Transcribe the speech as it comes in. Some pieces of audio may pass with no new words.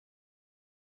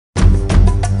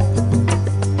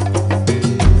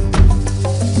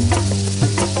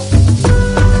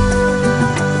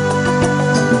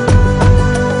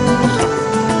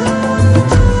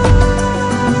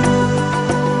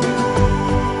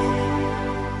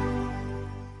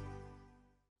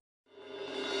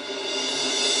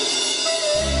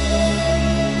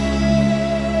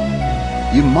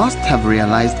must have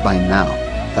realized by now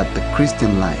that the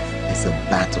Christian life is a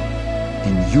battle,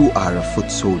 and you are a foot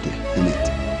soldier in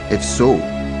it. If so,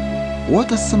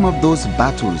 what are some of those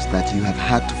battles that you have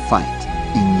had to fight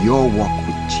in your walk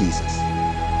with Jesus?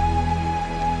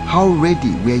 How ready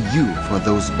were you for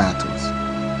those battles?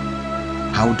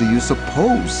 How do you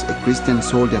suppose a Christian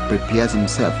soldier prepares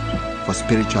himself for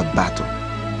spiritual battle?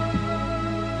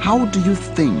 How do you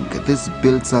think this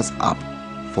builds us up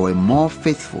for a more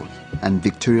faithful and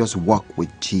victorious walk with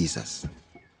Jesus?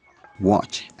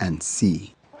 Watch and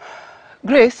see.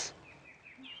 Grace,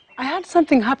 I had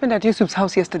something happen at Yusuf's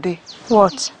house yesterday.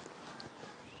 What?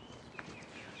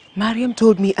 Mariam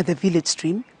told me at the village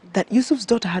stream that Yusuf's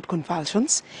daughter had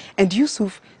convulsions and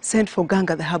Yusuf sent for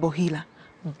Ganga, the herbal healer.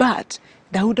 But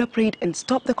Dauda prayed and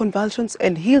stopped the convulsions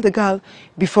and healed the girl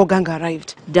before Ganga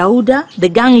arrived. Dauda, the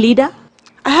gang leader?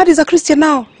 I heard he's a Christian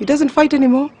now. He doesn't fight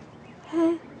anymore.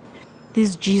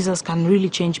 This Jesus can really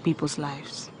change people's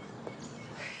lives.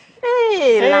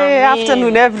 Hey,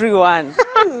 afternoon, everyone.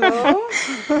 Hello.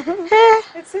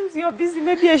 It seems you're busy.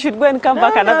 Maybe I should go and come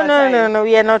back another time. No,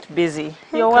 we are not busy.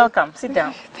 You're welcome. Sit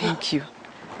down. Thank you.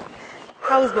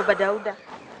 How is Baba Dauda?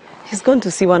 He's gone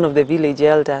to see one of the village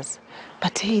elders.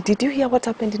 But hey, did you hear what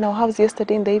happened in our house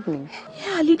yesterday in the evening?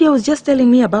 Yeah, Lydia was just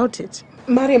telling me about it.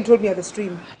 Mariam told me at the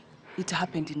stream. It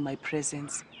happened in my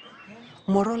presence.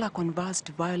 Morola convulsed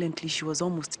violently. She was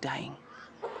almost dying.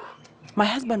 My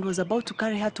husband was about to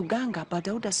carry her to Ganga, but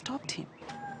Dauda stopped him.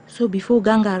 So before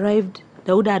Ganga arrived,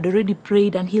 Dauda had already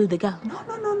prayed and healed the girl?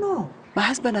 No. My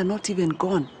husband had not even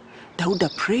gone. Dauda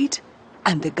prayed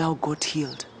and the girl got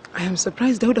healed. I am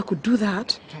surprised Dauda could do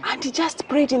that. And he just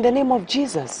prayed in the name of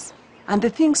Jesus. And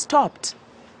the thing stopped.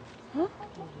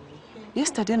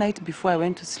 Yesterday night before I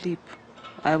went to sleep,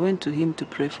 I went to him to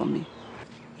pray for me.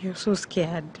 You're so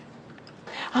scared.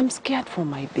 I'm scared for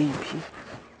my baby.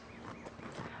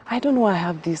 I don't know why I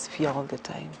have this fear all the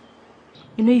time.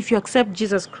 You know, if you accept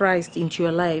Jesus Christ into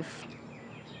your life,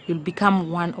 you'll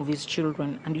become one of his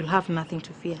children and you'll have nothing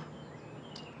to fear.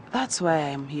 That's why I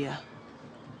am here.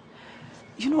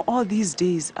 You know, all these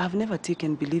days, I've never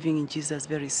taken believing in Jesus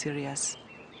very serious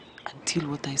until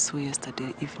what I saw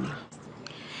yesterday evening.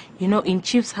 You know, in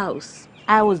Chief's house,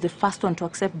 I was the first one to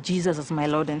accept Jesus as my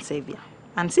Lord and Savior.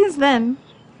 And since then,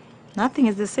 nothing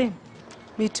is the same.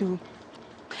 Me too.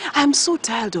 I'm so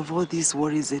tired of all these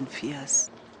worries and fears.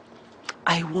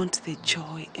 I want the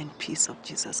joy and peace of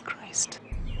Jesus Christ.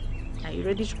 Are you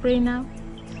ready to pray now?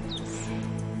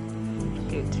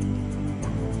 Good.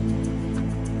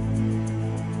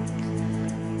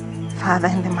 Father,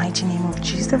 in the mighty name of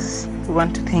Jesus, we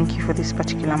want to thank you for this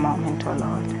particular moment, oh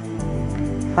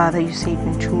Lord. Father, you said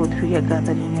when 2 or 3 are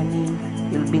gathered in your name,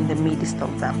 you'll be in the midst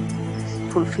of them.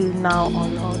 Fulfill now, oh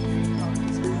Lord.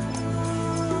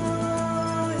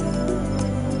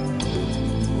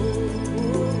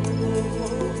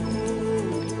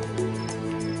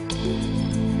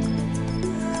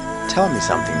 Tell me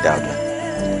something,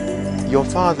 Dauda. Your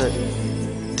father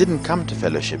didn't come to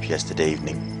fellowship yesterday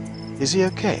evening. Is he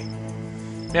okay?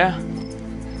 Yeah,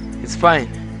 it's fine.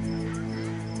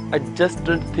 I just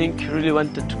don't think he really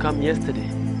wanted to come yesterday.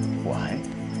 Why?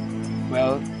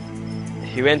 Well,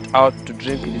 he went out to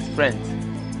drink with his friends.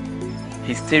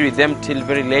 He stayed with them till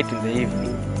very late in the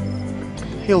evening.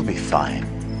 He'll be fine.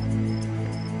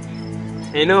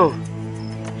 You know,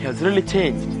 he has really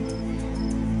changed.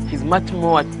 He's much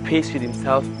more at peace with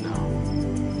himself now.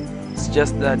 It's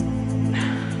just that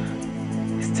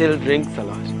he still drinks a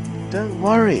lot. Don't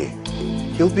worry.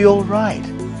 He'll be all right.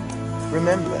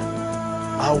 Remember,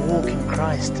 our walk in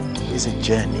Christ is a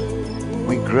journey.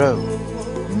 We grow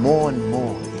more and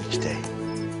more each day.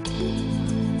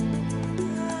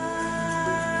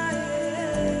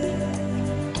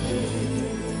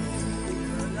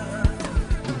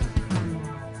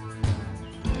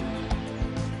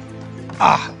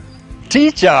 Ah,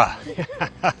 teacher!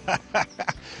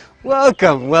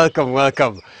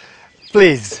 Welcome.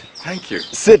 Please. Thank you.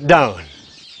 Sit down.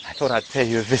 I thought I'd pay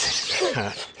you a visit.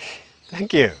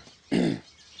 Thank you.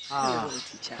 Hello,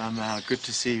 teacher. Good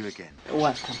to see you again.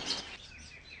 Welcome.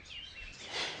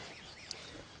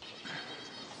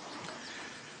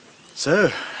 So,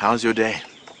 how's your day?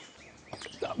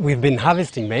 We've been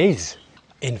harvesting maize.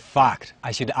 In fact,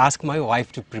 I should ask my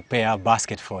wife to prepare a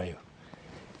basket for you.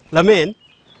 Lamin?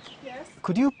 Yes?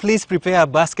 Could you please prepare a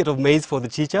basket of maize for the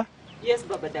teacher? Yes,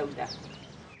 Baba Dauda.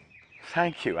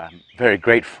 Thank you. I'm very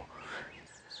grateful.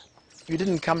 You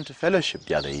didn't come to fellowship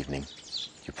the other evening.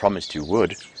 You promised you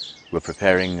would. We're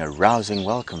preparing a rousing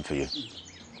welcome for you.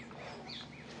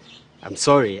 I'm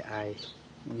sorry, I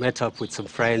met up with some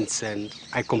friends and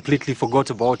I completely forgot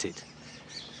about it.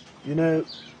 You know,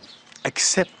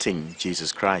 Accepting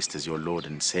Jesus Christ as your Lord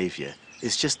and Savior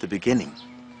is just the beginning.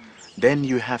 Then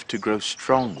you have to grow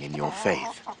strong in your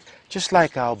faith. Just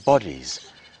like our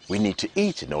bodies, we need to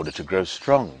eat in order to grow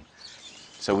strong.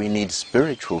 So we need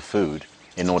spiritual food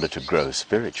in order to grow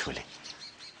spiritually.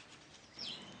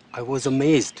 I was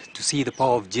amazed to see the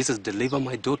power of Jesus deliver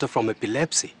my daughter from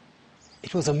epilepsy.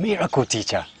 It was a miracle,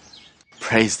 teacher.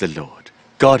 Praise the Lord.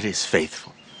 God is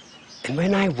faithful. And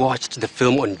when I watched the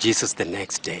film on Jesus the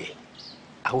next day,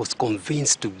 I was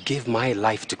convinced to give my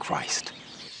life to Christ.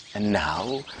 And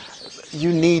now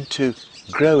you need to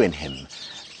grow in Him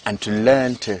and to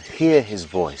learn to hear His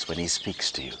voice when He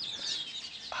speaks to you.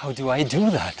 How do I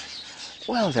do that?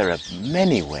 Well, there are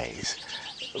many ways.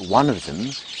 One of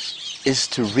them is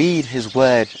to read His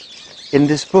Word in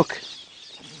this book,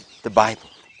 the Bible.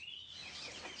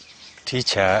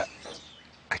 Teacher,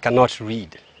 I cannot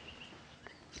read.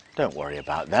 Don't worry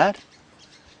about that.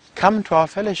 Come to our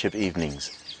fellowship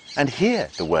evenings and hear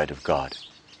the Word of God.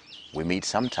 We meet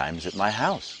sometimes at my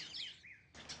house.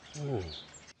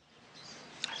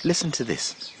 Listen to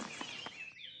this.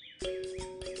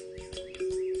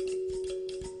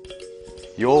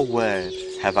 Your word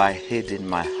have I hid in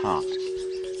my heart,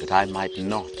 that I might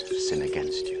not sin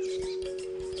against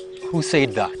you. Who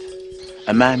said that?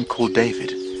 A man called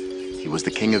David. He was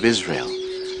the king of Israel,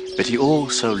 but he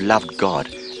also loved God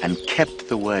and kept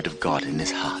the word of God in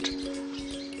his heart.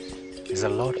 There's a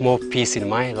lot more peace in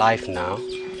my life now.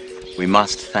 We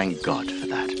must thank God for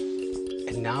that.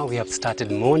 And now we have started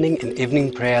morning and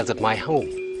evening prayers at my home.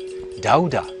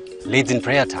 Dauda leads in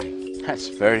prayer time. That's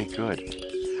very good.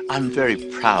 I'm very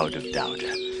proud of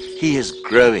Dauda. He is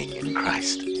growing in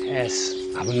Christ. Yes,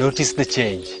 I've noticed the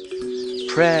change.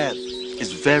 Prayer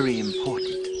is very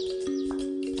important.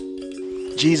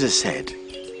 Jesus said,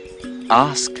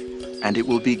 "Ask, and it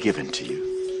will be given to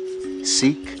you.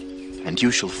 Seek, and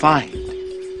you shall find.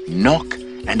 Knock,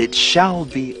 and it shall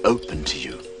be open to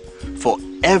you. For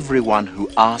everyone who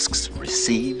asks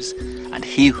receives, and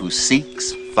he who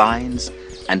seeks finds,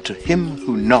 and to him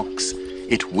who knocks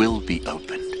it will be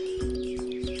opened."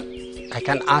 I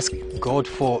can ask God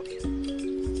for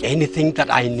anything that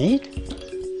I need?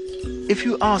 If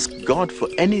you ask God for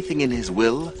anything in His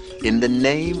will, in the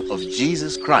name of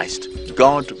Jesus Christ,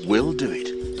 God will do it.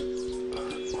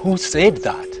 Who said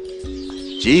that?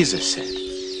 Jesus said,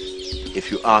 "If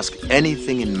you ask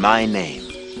anything in my name,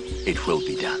 it will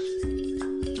be done."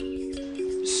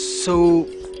 So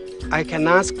I can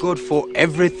ask God for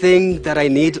everything that I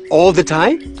need all the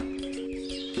time?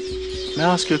 May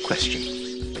I ask you a question?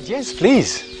 Yes,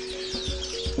 please.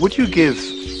 Would you give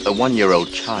a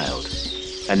 1-year-old child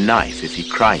a knife if he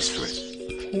cries for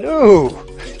it? No,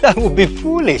 that would be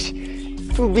foolish.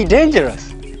 It would be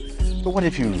dangerous. But what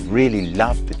if you really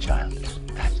love the child?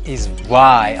 That is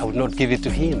why I would not give it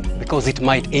to him, because it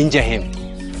might injure him.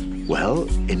 Well,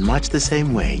 in much the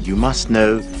same way, you must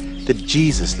know that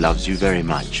Jesus loves you very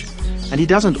much, and He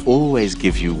doesn't always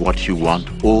give you what you want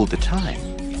all the time.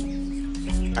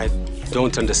 I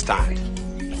don't understand.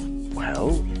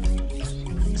 Well,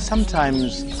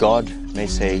 sometimes God may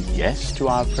say yes to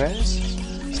our prayers,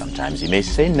 sometimes He may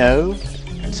say no,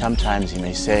 and sometimes He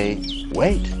may say,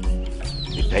 wait,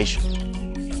 be patient.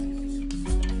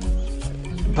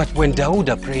 But when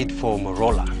Dauda prayed for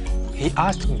Morola, he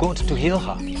asked God to heal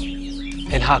her,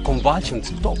 and her convulsions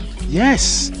stopped.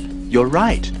 Yes, you're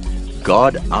right.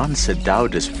 God answered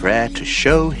Dauda's prayer to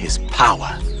show His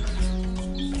power.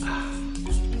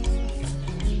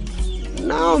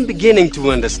 Now I'm beginning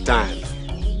to understand.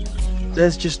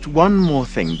 There's just one more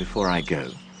thing before I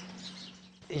go.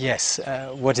 Yes,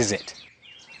 what is it?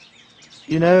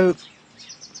 You know,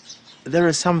 there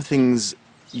are some things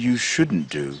you shouldn't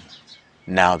do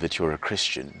now that you're a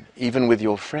Christian, even with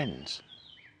your friends.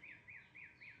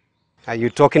 Are you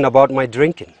talking about my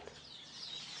drinking?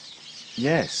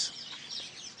 Yes.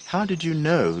 How did you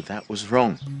know that was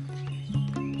wrong?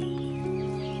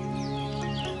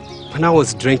 When I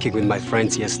was drinking with my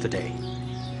friends yesterday,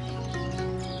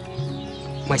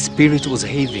 my spirit was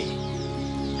heavy.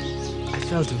 I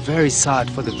felt very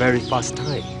sad for the very first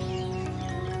time.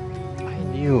 I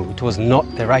knew it was not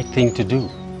the right thing to do.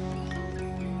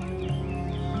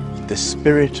 The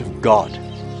Spirit of God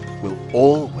will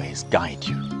always guide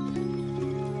you.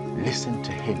 Listen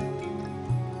to Him.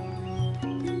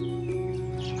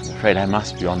 I'm afraid I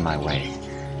must be on my way.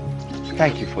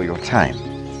 Thank you for your time.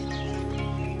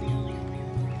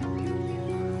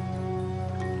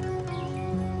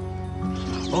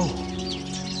 Oh,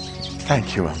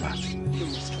 thank you, Amma.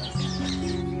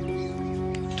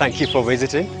 Thank you for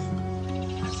visiting.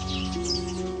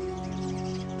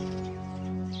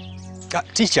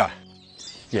 Teacher,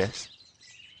 Yes?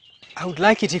 I would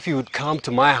like it if you would come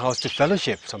to my house to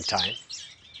fellowship sometime.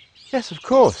 Yes, of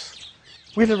course.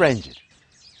 We'll arrange it.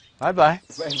 Bye-bye.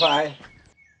 Bye-bye.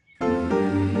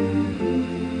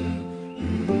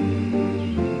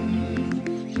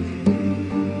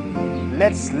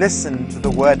 Let's listen to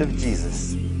the word of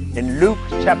Jesus in Luke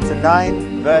chapter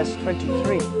 9, verse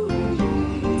 23.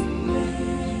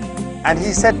 And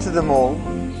he said to them all,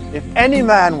 "If any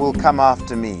man will come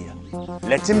after me,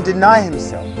 let him deny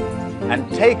himself and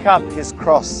take up his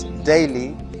cross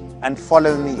daily and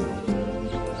follow me."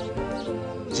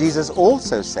 Jesus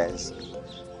also says,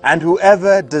 "And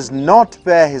whoever does not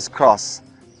bear his cross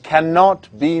cannot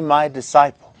be my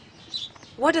disciple."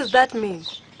 What does that mean?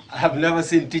 I have never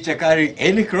seen teacher carrying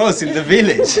any cross in the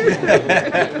village.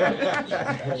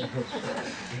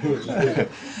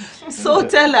 So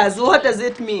tell us, what does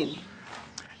it mean?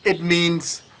 It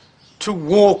means to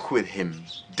walk with him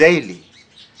daily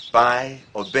by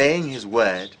obeying his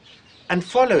word and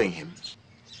following him.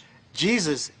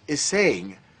 Jesus is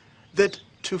saying that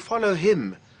to follow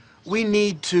him, we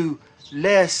need to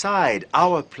lay aside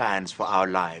our plans for our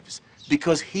lives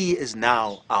because he is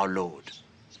now our Lord.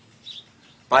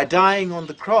 By dying on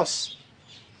the cross,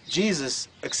 Jesus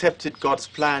accepted God's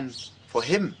plan for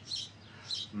him.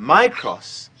 My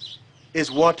cross is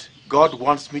what God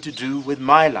wants me to do with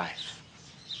my life.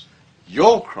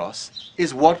 Your cross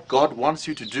is what God wants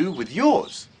you to do with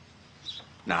yours.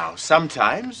 Now,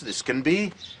 sometimes this can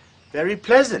be very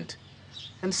pleasant,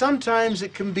 and sometimes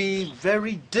it can be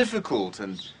very difficult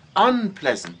and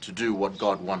unpleasant to do what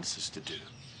God wants us to do.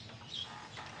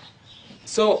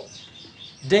 So,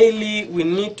 daily we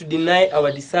need to deny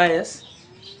our desires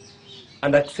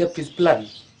and accept his plan.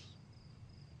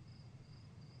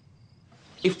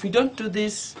 If we don't do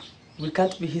this, we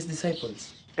can't be his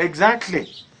disciples. Exactly.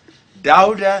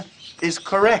 Dauda is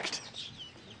correct.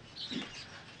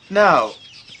 Now,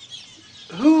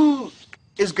 who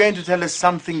is going to tell us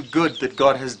something good that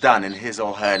God has done in his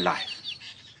or her life?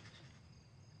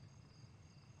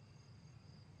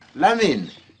 Lamin,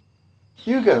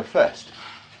 you go first.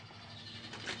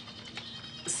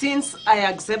 Since I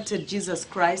accepted Jesus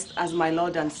Christ as my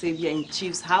Lord and Savior in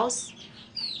Chief's house,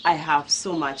 I have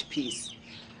so much peace.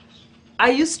 I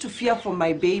used to fear for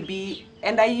my baby,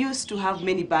 and I used to have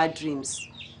many bad dreams.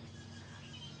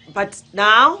 But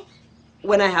now,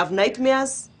 when I have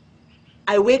nightmares,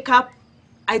 I wake up,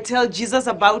 I tell Jesus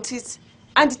about it,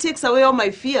 and it takes away all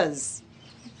my fears.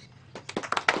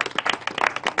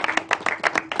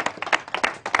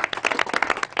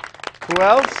 Who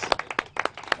else?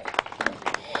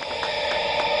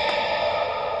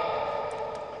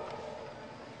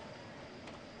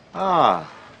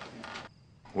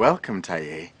 Welcome,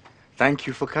 Taye. Thank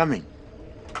you for coming.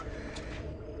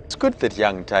 It's good that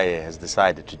young Taye has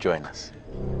decided to join us.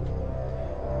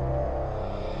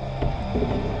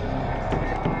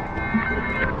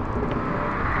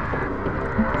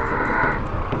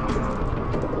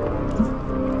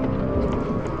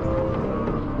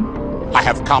 I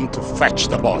have come to fetch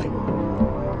the boy.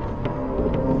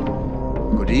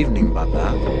 Good evening,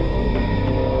 Baba.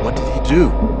 What did he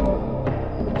do?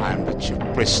 I am the chief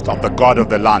priest of the God of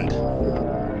the land.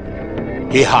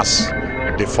 He has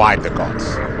defied the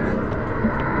gods.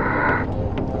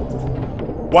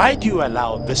 Why do you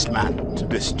allow this man to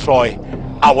destroy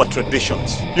our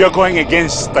traditions? You're going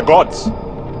against the gods.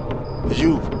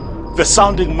 You, the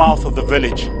sounding mouth of the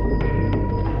village,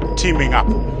 teaming up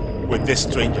with this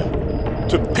stranger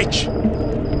to pitch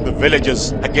the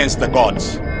villagers against the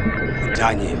gods.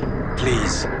 Daniel,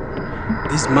 please.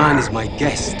 This man is my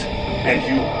guest. And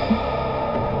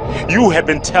you have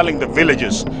been telling the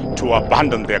villagers to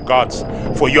abandon their gods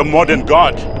for your modern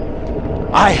god.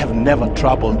 I have never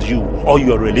troubled you or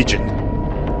your religion.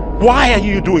 Why are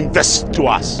you doing this to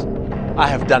us? I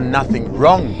have done nothing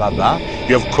wrong, Baba.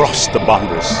 You have crossed the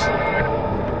boundaries,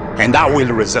 and I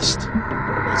will resist.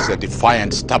 It's a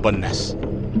defiant stubbornness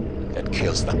that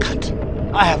kills the cat.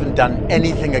 I haven't done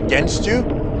anything against you.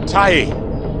 Tai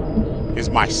is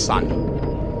my son,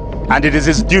 and it is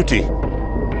his duty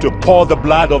to pour the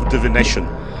blood of divination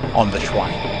on the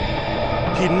shrine.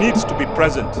 He needs to be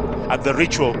present at the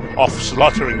ritual of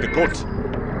slaughtering the goat.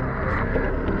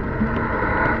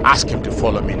 Ask him to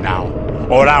follow me now,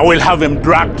 or I will have him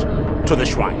dragged to the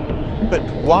shrine. But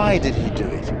why did he do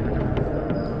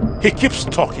it? He keeps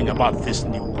talking about this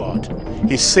new god.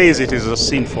 He says it is a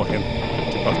sin for him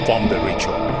to perform the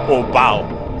ritual or bow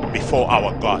before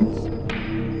our gods.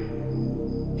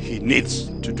 He needs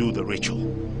to do the ritual.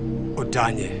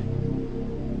 Odanye,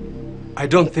 I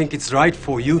don't think it's right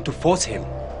for you to force him.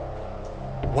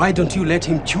 Why don't you let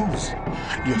him choose?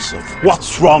 Yusuf,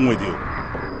 what's wrong with you?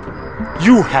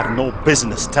 You have no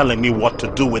business telling me what to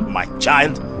do with my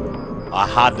child. I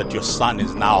heard that your son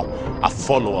is now a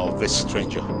follower of this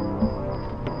stranger.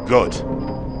 Good.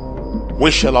 We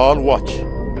shall all watch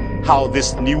how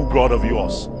this new God of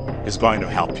yours is going to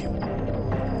help you.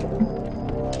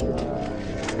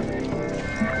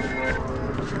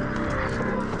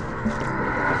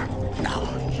 Now,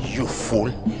 you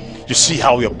fool. You see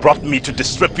how you brought me to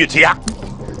disrepute here?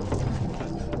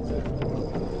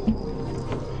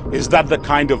 Is that the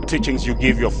kind of teachings you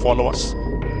give your followers?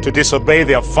 To disobey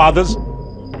their fathers?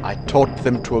 I taught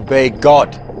them to obey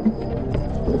God.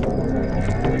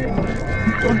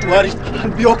 Don't worry, I'll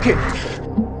be okay.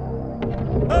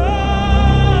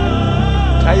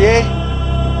 Taye,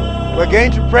 we're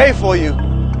going to pray for you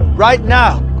right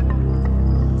now.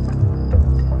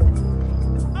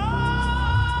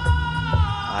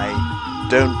 I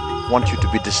don't want you to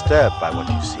be disturbed by what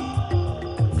you see.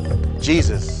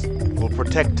 Jesus will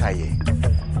protect Taye.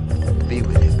 Be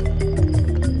with him.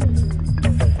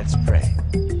 Let's pray.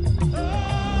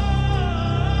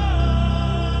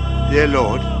 Dear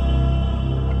Lord,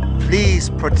 please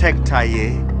protect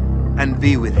Taye and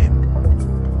be with him.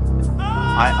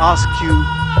 I ask you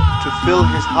to fill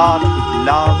his heart with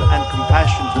love and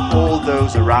compassion for all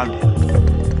those around him.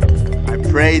 I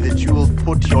pray that you will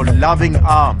put your loving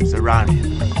arms around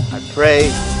him. I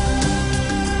pray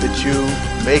that you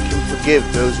make him forgive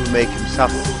those who make him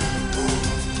suffer.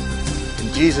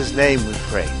 In Jesus' name we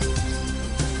pray.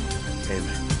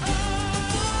 Amen.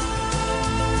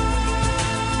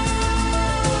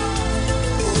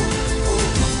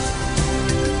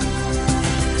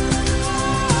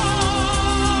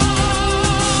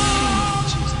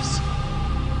 Jesus,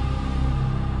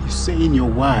 you say in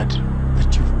your word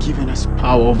that you've given us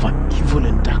power over evil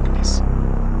and darkness.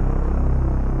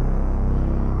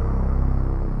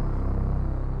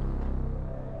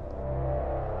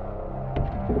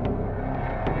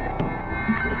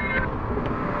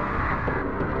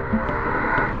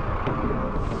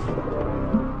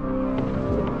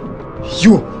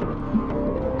 You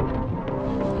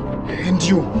and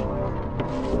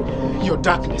your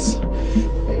darkness,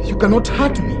 you cannot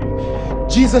hurt me.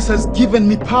 Jesus has given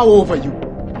me power over you.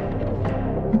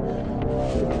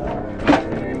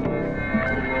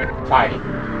 Fine.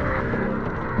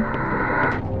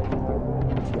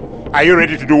 Are you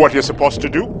ready to do what you're supposed to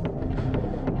do?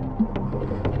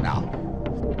 Now,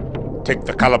 take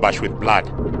the calabash with blood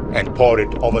and pour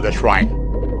it over the shrine.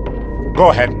 Go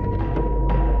ahead.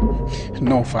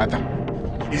 No, Father.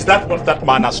 Is that what that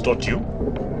man has taught you?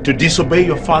 To disobey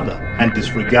your father and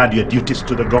disregard your duties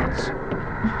to the gods?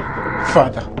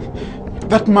 Father,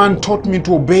 that man taught me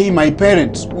to obey my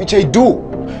parents, which I do.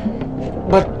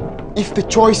 But if the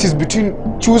choice is between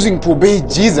choosing to obey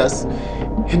Jesus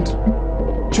and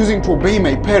choosing to obey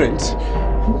my parents,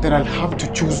 then I'll have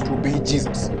to choose to obey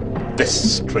Jesus.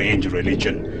 This strange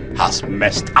religion has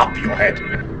messed up your head.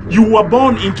 You were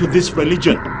born into this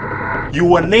religion. You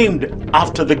were named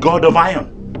after the god of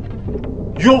iron.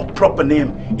 Your proper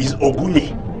name is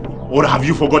Ogune. Or have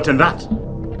you forgotten that?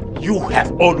 You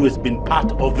have always been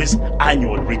part of this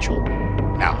annual ritual.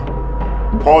 Now,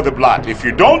 pour the blood. If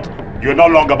you don't, you're no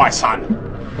longer my son.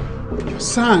 Your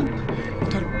son?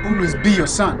 But I'll always be your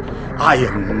son. I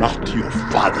am not your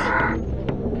father.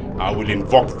 I will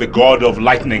invoke the god of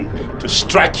lightning to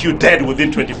strike you dead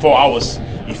within 24 hours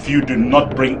if you do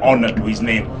not bring honor to his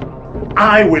name.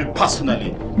 I will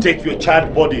personally take your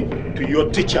child body to your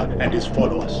teacher and his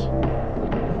followers.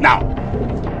 Now,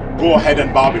 go ahead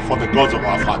and bow before the gods of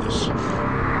our fathers.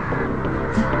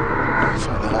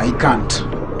 Father, I can't.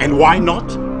 And why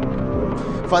not?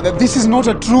 Father, this is not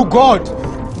a true God.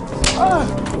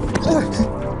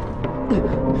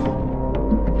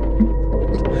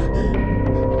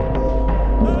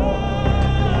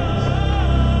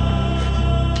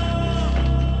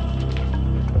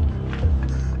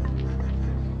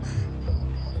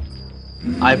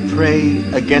 I pray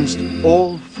against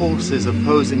all forces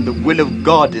opposing the will of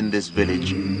God in this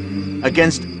village,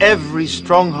 against every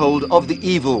stronghold of the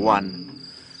evil one,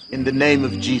 in the name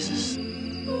of Jesus.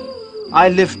 I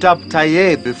lift up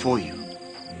Taye before you.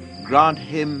 Grant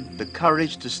him the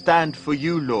courage to stand for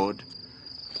you, Lord.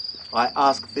 I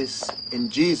ask this in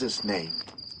Jesus' name.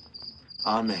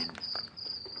 Amen.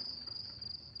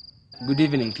 Good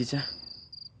evening, teacher.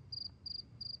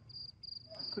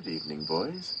 Good evening,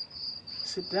 boys.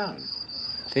 Sit down.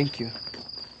 Thank you.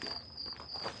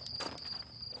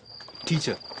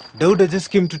 Teacher, Dauda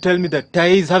just came to tell me that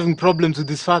Taye is having problems with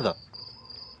his father.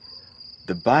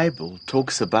 The Bible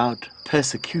talks about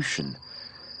persecution.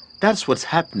 That's what's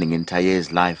happening in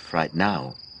Taye's life right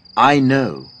now. I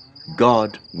know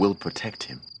God will protect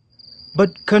him.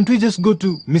 But can't we just go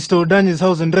to Mr. Odanye's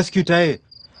house and rescue Taye?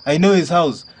 I know his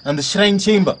house and the shrine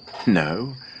chamber.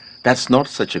 No, that's not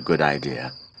such a good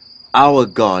idea. Our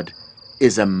God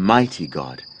is a mighty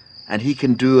God, and he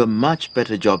can do a much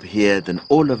better job here than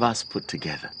all of us put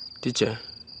together. Teacher,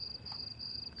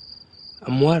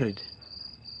 I'm worried.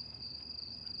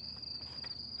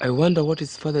 I wonder what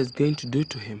his father is going to do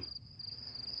to him.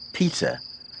 Peter,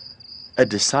 a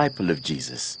disciple of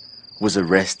Jesus, was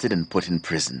arrested and put in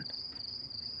prison.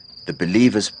 The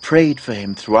believers prayed for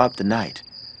him throughout the night,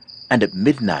 and at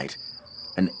midnight,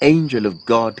 an angel of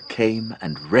God came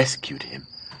and rescued him.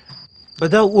 But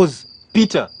that was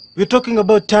Peter. We're talking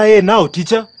about Taye now,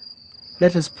 teacher.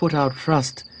 Let us put our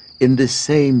trust in this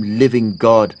same living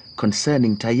God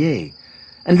concerning Taye,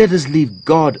 and let us leave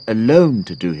God alone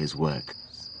to do his work.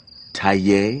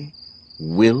 Taye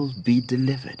will be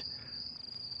delivered.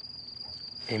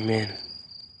 Amen.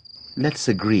 Let's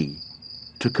agree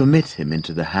to commit him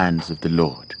into the hands of the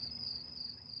Lord.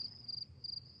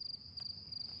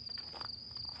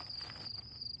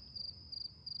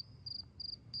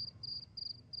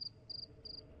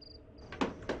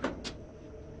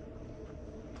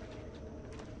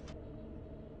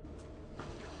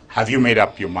 Have you made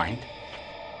up your mind?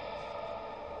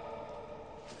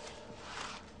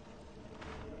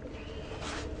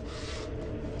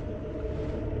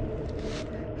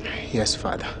 Yes,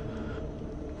 Father.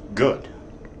 Good.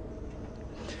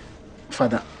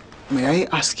 Father, may I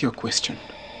ask you a question?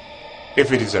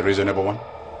 If it is a reasonable one.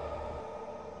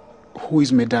 Who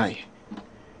is Medai?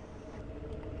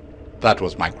 That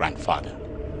was my grandfather.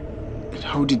 And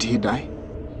how did he die?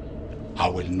 I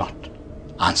will not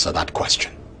answer that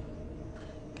question.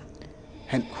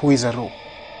 And who is Aro?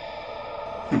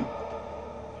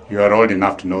 You are old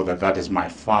enough to know that that is my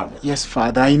father. Yes,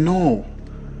 Father, I know.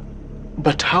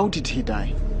 But how did he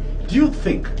die? Do you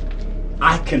think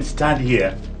I can stand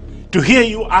here to hear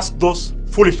you ask those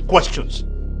foolish questions?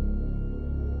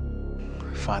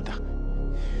 Father,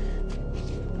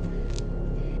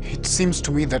 it seems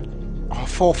to me that our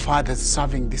forefathers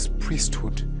serving this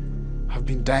priesthood have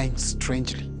been dying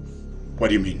strangely. What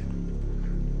do you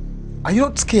mean? Are you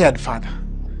not scared, Father?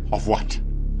 Of what?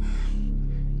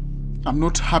 I'm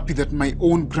not happy that my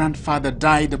own grandfather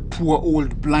died a poor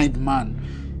old blind man.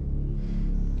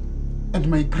 And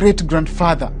my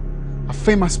great-grandfather, a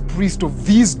famous priest of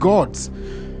these gods,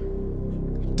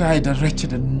 died a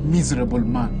wretched and miserable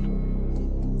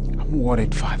man. I'm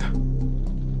worried, Father.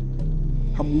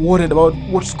 I'm worried about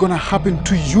what's gonna happen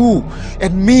to you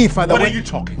and me, Father. What are you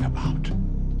talking about?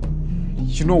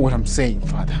 You know what I'm saying,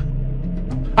 Father.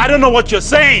 I don't know what you're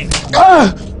saying!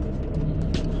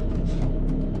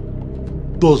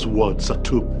 Those words are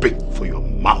too big for your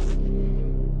mouth.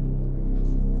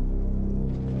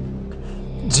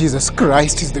 Jesus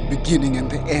Christ is the beginning and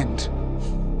the end.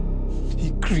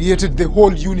 He created the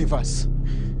whole universe.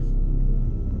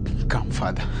 Come,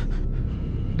 Father.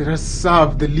 Let us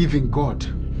serve the living God.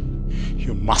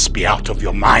 You must be out of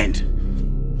your mind.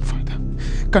 Father,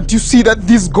 can't you see that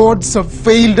these gods have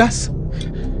failed us?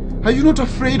 Are you not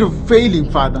afraid of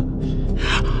failing, Father?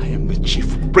 I am the chief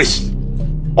priest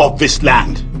of this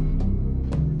land.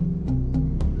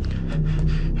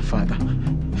 Father,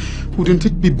 wouldn't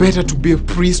it be better to be a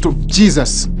priest of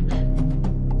Jesus?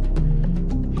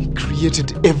 He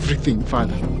created everything,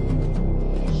 Father.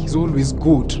 He's always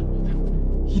good.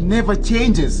 He never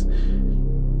changes.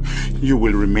 You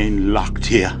will remain locked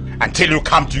here until you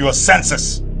come to your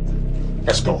senses.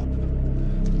 Let's go.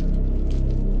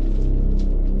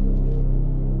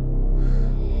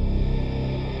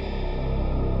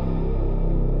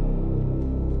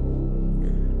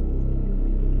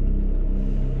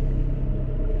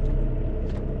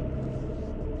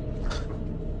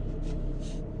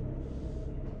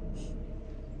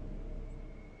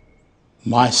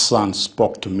 My son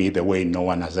spoke to me the way no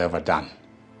one has ever done.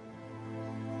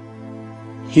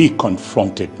 He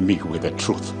confronted me with the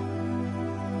truth.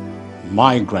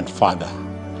 My grandfather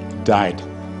died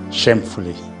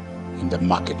shamefully in the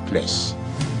marketplace,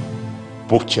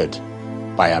 butchered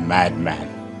by a madman.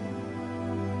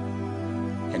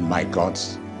 And my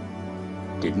gods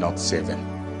did not save him.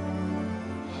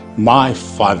 My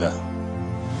father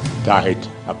died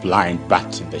a blind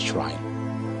bat in the shrine.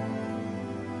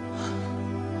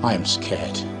 I am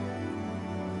scared.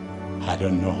 I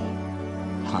don't know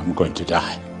how I'm going to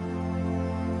die.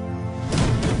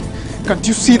 Can't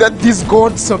you see that these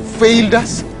gods have failed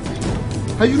us?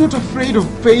 Are you not afraid of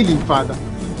failing, Father?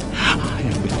 I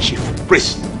am the chief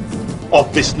priest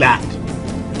of this land.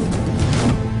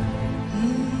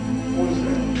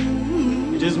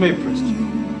 It is me, priest.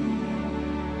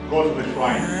 Go to the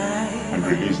shrine and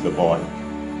release the boy.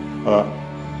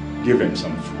 Give him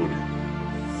some food.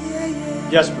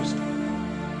 Yes, Pastor.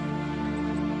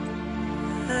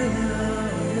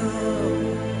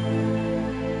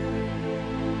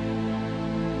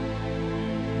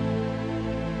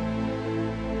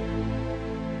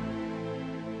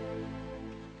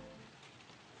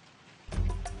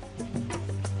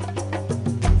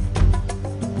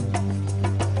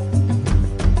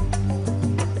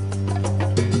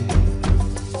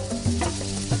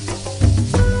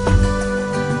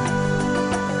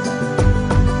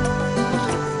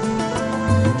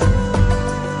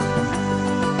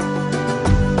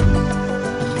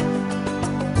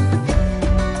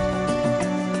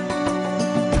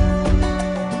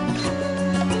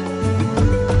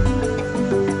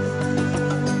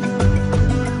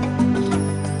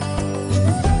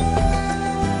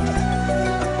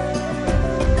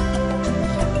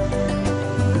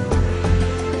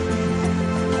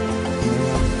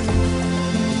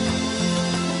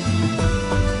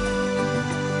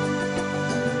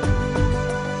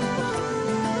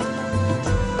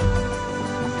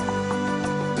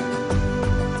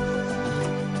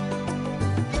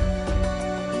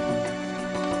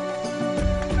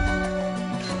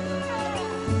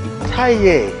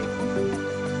 Taye,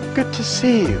 good to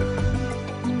see you.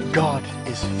 God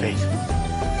is faithful.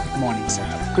 Good morning, sir.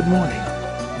 Good morning.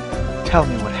 Tell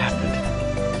me what happened.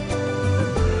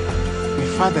 My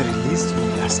father released me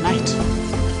last night.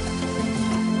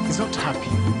 He's not happy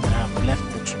that I've left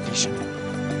the tradition.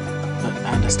 But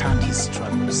I understand his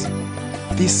struggles.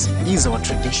 This is our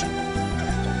tradition.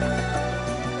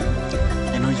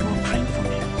 I know you were praying for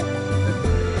me.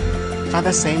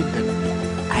 Father said that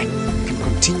I can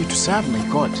continue to serve my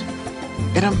God.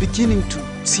 And I'm beginning to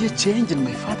see a change in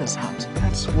my father's heart.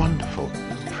 That's wonderful.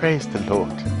 Praise the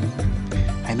Lord.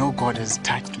 I know God has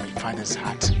touched my father's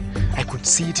heart. I could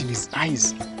see it in his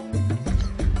eyes.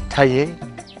 Taye,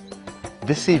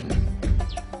 this evening,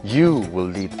 you will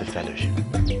lead the fellowship.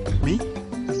 Me?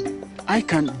 I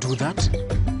can't do that.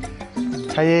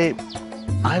 Taye,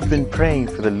 I've been praying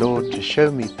for the Lord to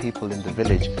show me people in the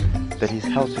village that he's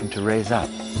helping to raise up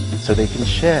so they can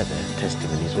share their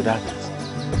testimonies with others.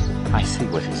 I see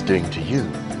what he's doing to you.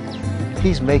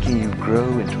 He's making you grow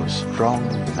into a strong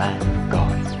man of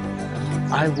God.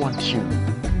 I want you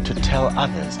to tell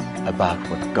others about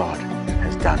what God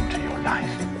has done to your life.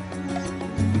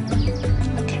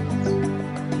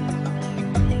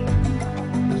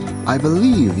 I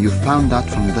believe you found out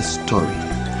from this story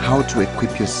how to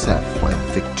equip yourself for a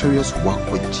victorious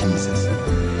walk with Jesus.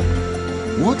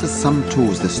 What are some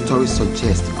tools the story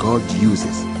suggests God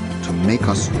uses to make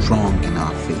us strong in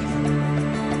our faith?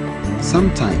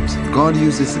 Sometimes God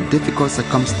uses difficult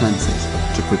circumstances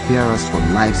to prepare us for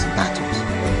life's battles.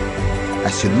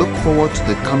 As you look forward to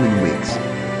the coming weeks,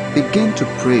 begin to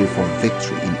pray for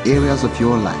victory in areas of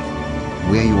your life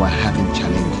where you are having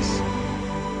challenges.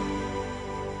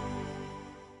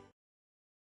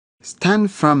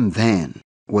 Stand firm then,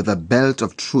 with a belt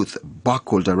of truth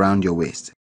buckled around your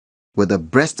waist, with a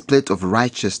breastplate of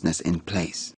righteousness in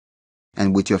place,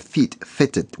 and with your feet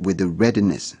fitted with the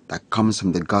readiness that comes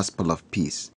from the gospel of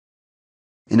peace.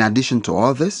 In addition to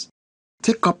all this,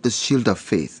 take up the shield of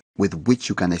faith with which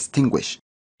you can extinguish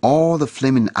all the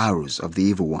flaming arrows of the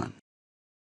evil one.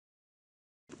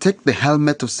 Take the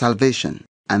helmet of salvation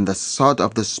and the sword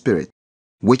of the Spirit,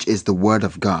 which is the word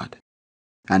of God,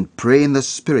 and pray in the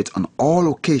Spirit on all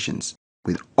occasions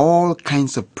with all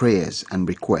kinds of prayers and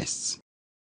requests.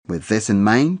 With this in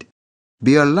mind,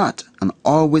 be alert and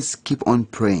always keep on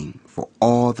praying for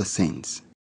all the saints.